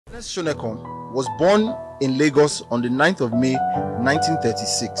Ernest Shonekan was born in Lagos on the 9th of May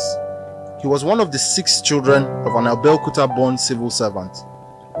 1936. He was one of the 6 children of an Abeokuta-born civil servant.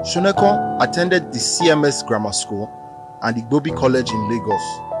 Shonekan attended the CMS Grammar School and Igbobi College in Lagos.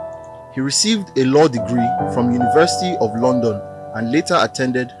 He received a law degree from University of London and later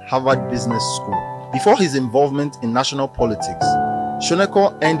attended Harvard Business School. Before his involvement in national politics,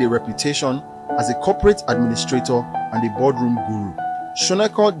 Shonekan earned a reputation as a corporate administrator and a boardroom guru.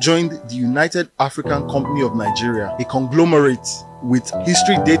 Shonekan joined the United African Company of Nigeria, a conglomerate with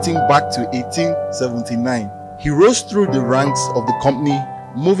history dating back to 1879. He rose through the ranks of the company,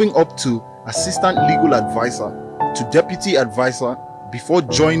 moving up to assistant legal advisor to deputy advisor before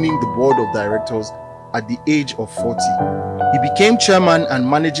joining the board of directors at the age of 40. He became chairman and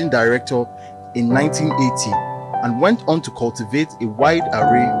managing director in 1980 and went on to cultivate a wide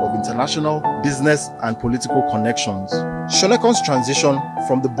array of international business and political connections. Shonekan's transition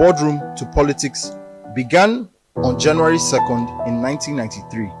from the boardroom to politics began on January 2nd in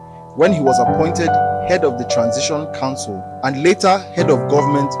 1993, when he was appointed head of the Transition Council and later head of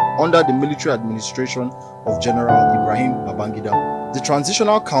government under the military administration of General Ibrahim Babangida. The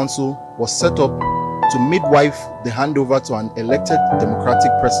Transitional Council was set up to midwife the handover to an elected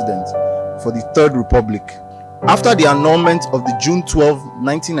democratic president for the Third Republic. After the annulment of the June 12,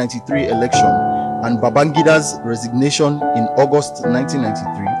 1993 election and Babangida's resignation in August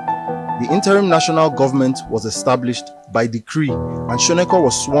 1993, the interim national government was established by decree and Shonekan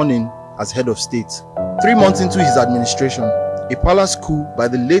was sworn in as head of state. 3 months into his administration, a palace coup by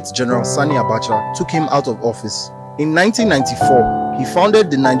the late General Sani Abacha took him out of office. In 1994, he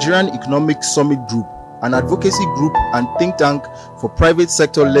founded the Nigerian Economic Summit Group, an advocacy group and think tank for private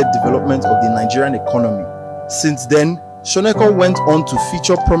sector-led development of the Nigerian economy. Since then, Shonekan went on to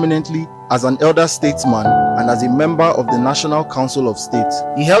feature prominently as an elder statesman and as a member of the National Council of State.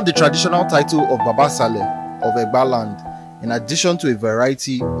 He held the traditional title of Baba Saleh of Egba land, in addition to a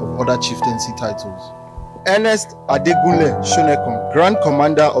variety of other chieftaincy titles. Ernest Shonekan, Grand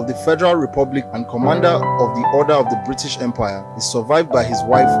Commander of the Federal Republic and Commander of the Order of the British Empire, is survived by his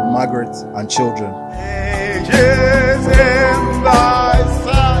wife Margaret and children.